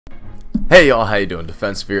Hey y'all, how you doing?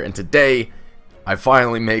 Defensive here, and today I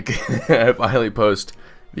finally I finally post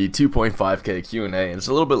the 2.5k Q&A, and it's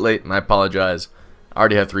a little bit late, and I apologize. I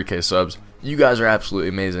already have 3k subs. You guys are absolutely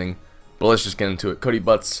amazing, but let's just get into it. Cody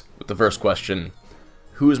Butts with the first question: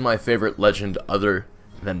 who is my favorite legend other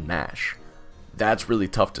than Nash? That's really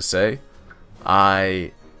tough to say.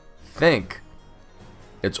 I think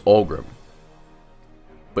it's Olgrim,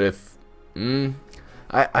 but if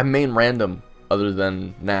I main random other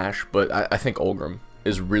than Nash, but I think Olgrim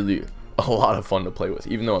is really a lot of fun to play with,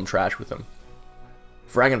 even though I'm trash with him.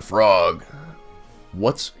 Fraggin' Frog,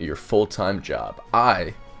 what's your full-time job?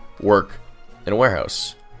 I work in a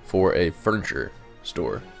warehouse for a furniture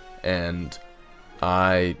store, and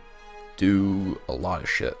I do a lot of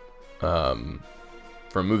shit. From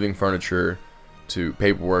moving furniture, to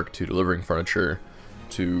paperwork, to delivering furniture,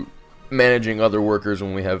 to managing other workers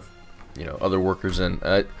when we have, other workers in.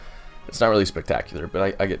 It's not really spectacular,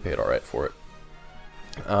 but I get paid alright for it.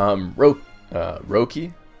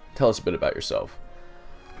 Roki, tell us a bit about yourself.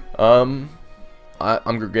 I'm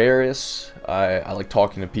gregarious. I like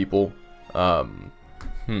talking to people. I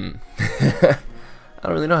don't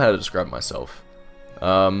really know how to describe myself.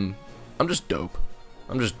 I'm just dope.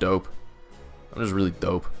 I'm just really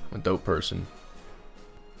dope. I'm a dope person.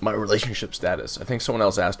 My relationship status. I think someone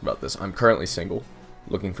else asked about this. I'm currently single,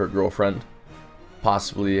 looking for a girlfriend.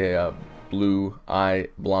 Possibly a blue eye,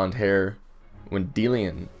 blonde hair,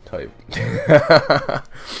 Wendelian type.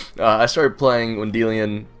 I started playing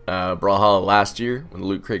Wendelian Brawlhalla last year when the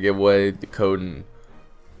Loot Crate gave away the code in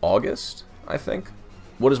August, I think.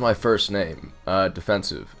 What is my first name?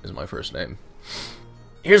 Defensive is my first name.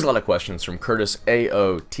 Here's a lot of questions from Curtis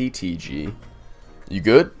AOTTG. You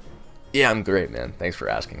good? Yeah, I'm great, man. Thanks for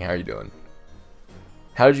asking. How are you doing?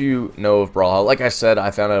 How did you know of Brawlhalla? Like I said,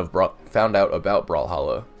 I found out about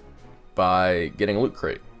Brawlhalla by getting a Loot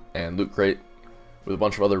Crate. And Loot Crate, with a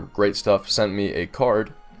bunch of other great stuff, sent me a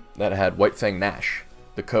card that had White Fang Nash,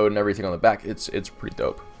 the code and everything on the back. It's pretty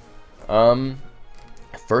dope.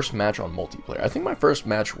 First match on multiplayer. I think my first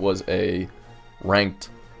match was a ranked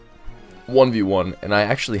 1v1, and I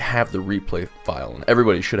actually have the replay file, and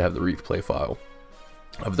everybody should have the replay file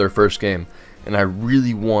of their first game. And I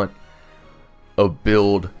really want a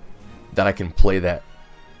build that I can play that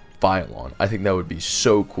file on. I think that would be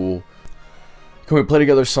so cool. Can we play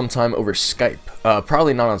together sometime over Skype?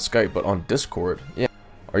 Probably not on Skype, but on Discord. Yeah.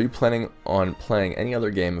 Are you planning on playing any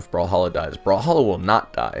other game if Brawlhalla dies? Brawlhalla will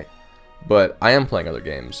not die, but I am playing other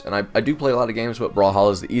games, and I do play a lot of games, but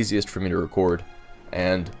Brawlhalla is the easiest for me to record,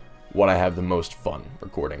 and what I have the most fun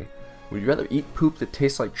recording. Would you rather eat poop that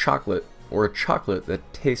tastes like chocolate, or a chocolate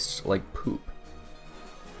that tastes like poop?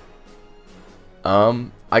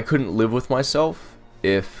 I couldn't live with myself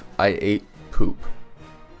if I ate poop.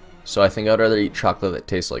 So I think I'd rather eat chocolate that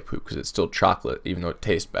tastes like poop, because it's still chocolate, even though it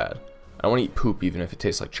tastes bad. I don't want to eat poop even if it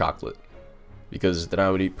tastes like chocolate, because then I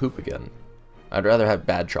would eat poop again. I'd rather have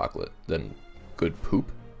bad chocolate than good poop.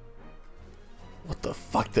 What the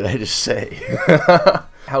fuck did I just say?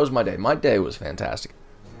 How was my day? My day was fantastic.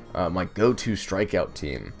 My go-to strikeout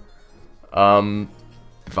team.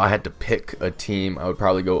 If I had to pick a team, I would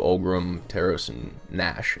probably go Olgrim, Taros, and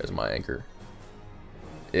Nash as my anchor.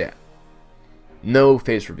 Yeah. No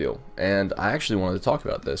face reveal. And I actually wanted to talk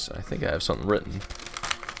about this. I think I have something written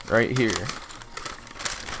right here.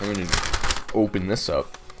 I'm going to open this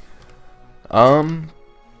up.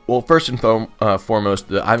 Well, first and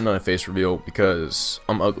foremost, I haven't done a face reveal because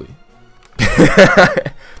I'm ugly.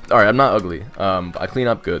 Alright, I'm not ugly. I clean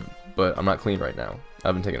up good, but I'm not clean right now. I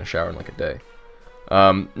haven't taken a shower in like a day.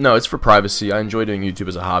 No, it's for privacy. I enjoy doing YouTube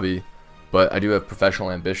as a hobby, but I do have professional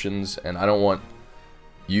ambitions, and I don't want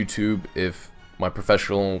YouTube, if my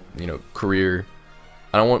professional, career,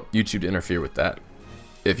 I don't want YouTube to interfere with that.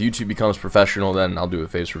 If YouTube becomes professional, then I'll do a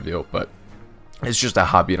face reveal, but it's just a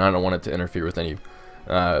hobby, and I don't want it to interfere with any,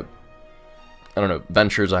 I don't know,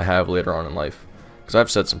 ventures I have later on in life, because I've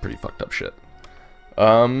said some pretty fucked up shit.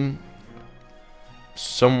 Because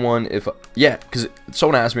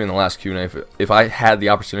someone asked me in the last Q&A if I had the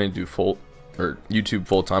opportunity to do YouTube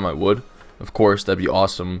full time, I would. Of course, that'd be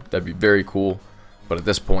awesome. That'd be very cool. But at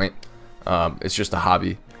this point, it's just a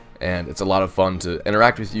hobby, and it's a lot of fun to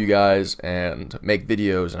interact with you guys and make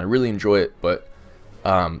videos, and I really enjoy it. But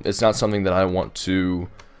it's not something that I want to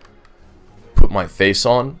put my face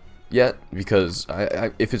on yet, because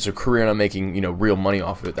if it's a career and I'm making real money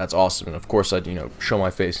off of it, that's awesome. And of course I'd show my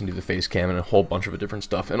face and do the face cam and a whole bunch of different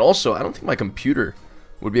stuff. And also, I don't think my computer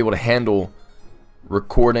would be able to handle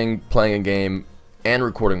recording, playing a game, and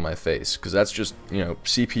recording my face, because that's just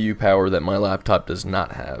CPU power that my laptop does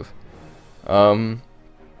not have.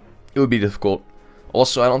 It would be difficult.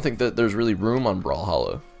 Also, I don't think that there's really room on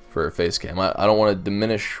Brawlhalla for a face cam. I don't want to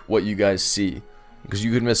diminish what you guys see, because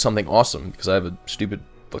you could miss something awesome because I have a stupid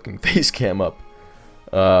fucking face cam up.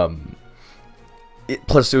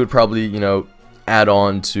 Plus, it would probably, you know, add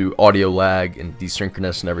on to audio lag and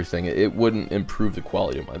desynchronous and everything. It wouldn't improve the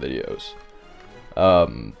quality of my videos.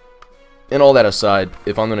 And all that aside,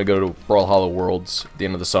 if I'm going to go to Brawlhalla Worlds at the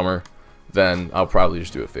end of the summer, then I'll probably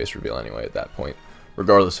just do a face reveal anyway at that point,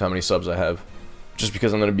 regardless of how many subs I have. Just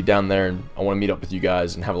because I'm going to be down there and I want to meet up with you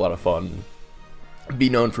guys and have a lot of fun. And be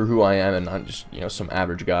known for who I am and not just, you know, some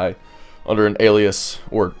average guy under an alias,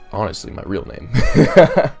 or honestly, my real name.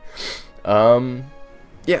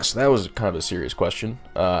 Yes, that was kind of a serious question.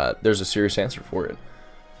 There's a serious answer for it.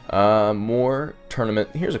 More tournament.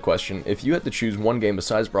 Here's a question. If you had to choose one game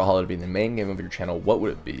besides Brawlhalla to be the main game of your channel, what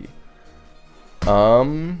would it be?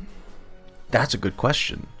 That's a good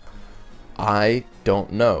question. I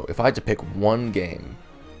don't know. If I had to pick one game,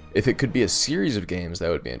 if it could be a series of games, that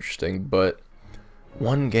would be interesting, but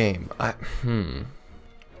one game,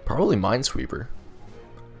 probably Minesweeper.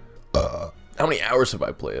 How many hours have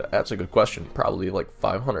I played? That's a good question. Probably like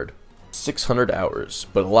 500. 600 hours,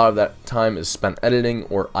 but a lot of that time is spent editing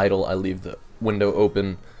or idle. I leave the window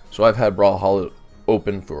open, so I've had Brawlhalla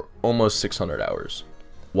open for almost 600 hours.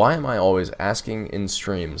 Why am I always asking in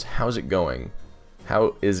streams, how's it going?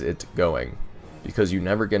 How is it going? Because you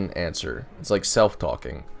never get an answer. It's like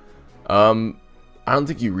self-talking. I don't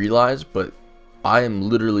think you realize, but I am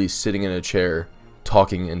literally sitting in a chair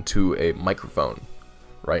talking into a microphone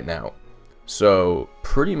right now. So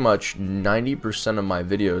pretty much 90% of my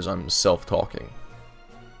videos I'm self-talking.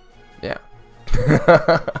 Yeah.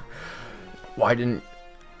 Why you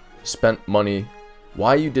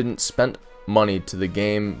didn't spend money to the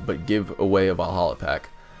game but give away a Valhalla pack?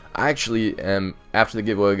 I actually am, after the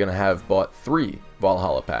giveaway, gonna have bought 3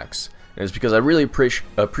 Valhalla packs, and it's because I really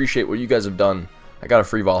appreciate what you guys have done. I got a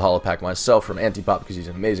free Valhalla pack myself from Antipop because he's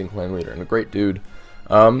an amazing clan leader and a great dude.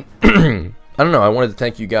 I don't know, I wanted to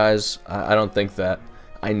thank you guys. I don't think that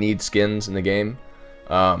I need skins in the game.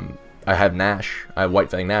 I have Nash. I have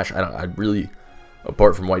White Fang Nash. I really,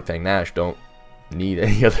 apart from White Fang Nash, don't need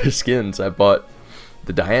any other skins. I bought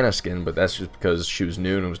the Diana skin, but that's just because she was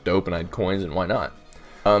new and it was dope and I had coins, and why not?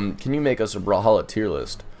 Can you make us a Brawlhalla tier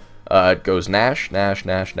list? It goes Nash, Nash,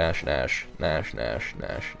 Nash, Nash, Nash, Nash, Nash,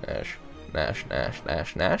 Nash, Nash, Nash, Nash,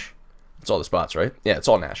 Nash, Nash. It's all the spots, right? Yeah, it's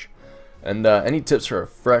all Nash. And any tips for a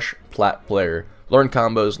fresh plat player? Learn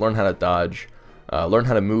combos, learn how to dodge, learn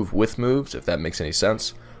how to move with moves, if that makes any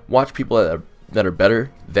sense. Watch people that are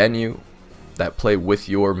better than you, that play with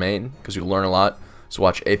your main, because you'll learn a lot. So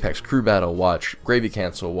watch Apex Crew Battle, watch Gravy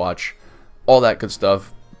Cancel, watch all that good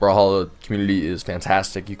stuff. Brawlhalla community is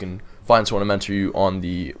fantastic. You can find someone to mentor you on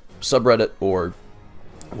the subreddit or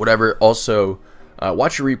whatever. Also,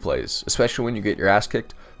 watch your replays, especially when you get your ass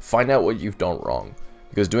kicked. Find out what you've done wrong,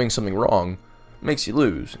 because doing something wrong makes you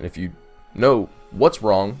lose. And if you know what's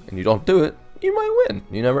wrong and you don't do it, you might win.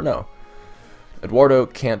 You never know. Eduardo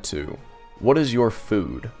Cantu, what is your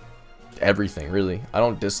food? Everything, really. I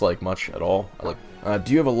don't dislike much at all. I like.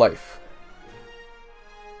 Do you have a life?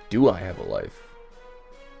 Do I have a life?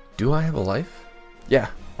 Do I have a life? Yeah,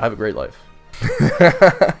 I have a great life.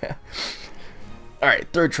 Alright,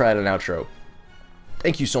 third try at an outro.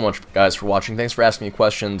 Thank you so much, guys, for watching. Thanks for asking me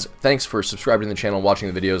questions. Thanks for subscribing to the channel,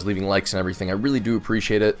 watching the videos, leaving likes and everything. I really do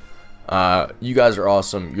appreciate it. You guys are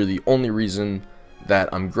awesome. You're the only reason that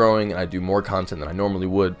I'm growing and I do more content than I normally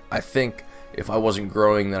would. I think if I wasn't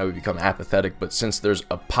growing, then I would become apathetic, but since there's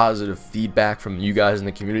a positive feedback from you guys in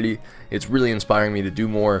the community, it's really inspiring me to do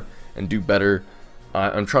more and do better.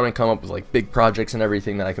 I'm trying to come up with like big projects and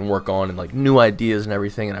everything that I can work on, and like new ideas and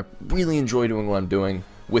everything, and I really enjoy doing what I'm doing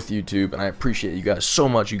with YouTube, and I appreciate you guys so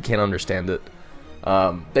much. You can't understand it.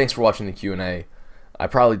 Thanks for watching the Q&A. I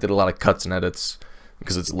probably did a lot of cuts and edits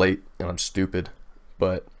because it's late and I'm stupid,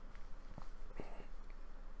 but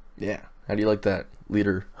yeah. How do you like that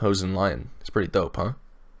leader Hosen Lion? It's pretty dope, huh?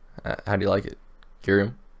 How do you like it?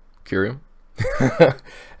 Curium? Curium?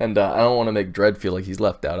 And I don't want to make Dread feel like he's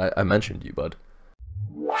left out. I mentioned you, bud.